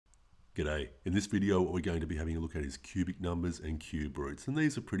G'day. In this video what we're going to be having a look at is cubic numbers and cube roots, and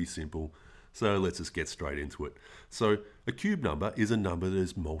these are pretty simple, so let's just get straight into it. So a cube number is a number that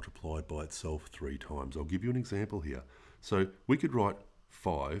is multiplied by itself 3 times. I'll give you an example here. So we could write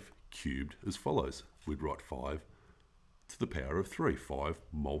 5 cubed as follows. We'd write 5 to the power of 3. 5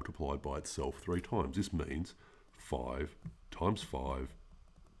 multiplied by itself 3 times. This means 5 times 5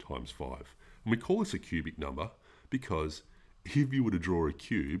 times 5. And we call this a cubic number because if you were to draw a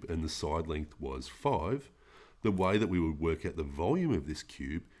cube and the side length was 5, the way that we would work out the volume of this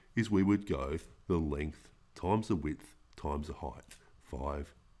cube is we would go the length times the width times the height.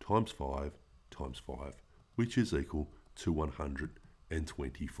 5 times 5 times 5, which is equal to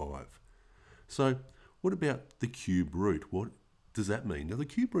 125. So what about the cube root? What does that mean? Now the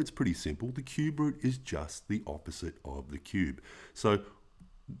cube root's pretty simple. The cube root is just the opposite of the cube. So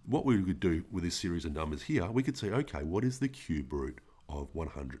what we could do with this series of numbers here, we could say, okay, what is the cube root of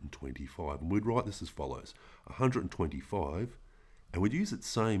 125? And we'd write this as follows. 125, and we'd use that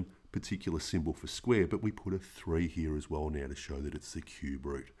same particular symbol for square, but we put a 3 here as well now to show that it's the cube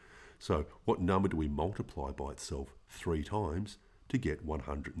root. So what number do we multiply by itself 3 times to get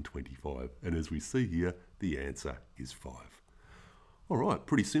 125? And as we see here, the answer is 5. All right,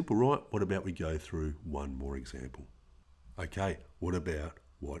 pretty simple, right? What about we go through one more example? Okay, what about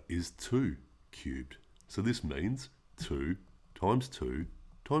what is 2 cubed? So this means 2 times 2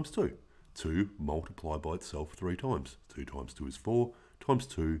 times 2. 2 multiplied by itself 3 times. 2 times 2 is 4, times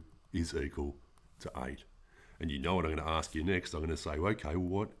 2 is equal to 8. And you know what I'm going to ask you next. I'm going to say, okay,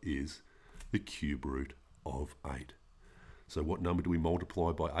 what is the cube root of 8? So what number do we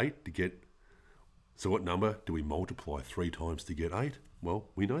multiply by 8 to get? So what number do we multiply 3 times to get 8? Well,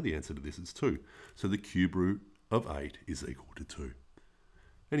 we know the answer to this is 2. So the cube root of 8 is equal to 2.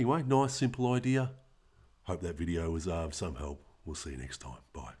 Anyway, nice simple idea. Hope that video was of some help. We'll see you next time.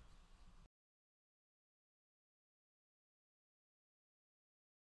 Bye.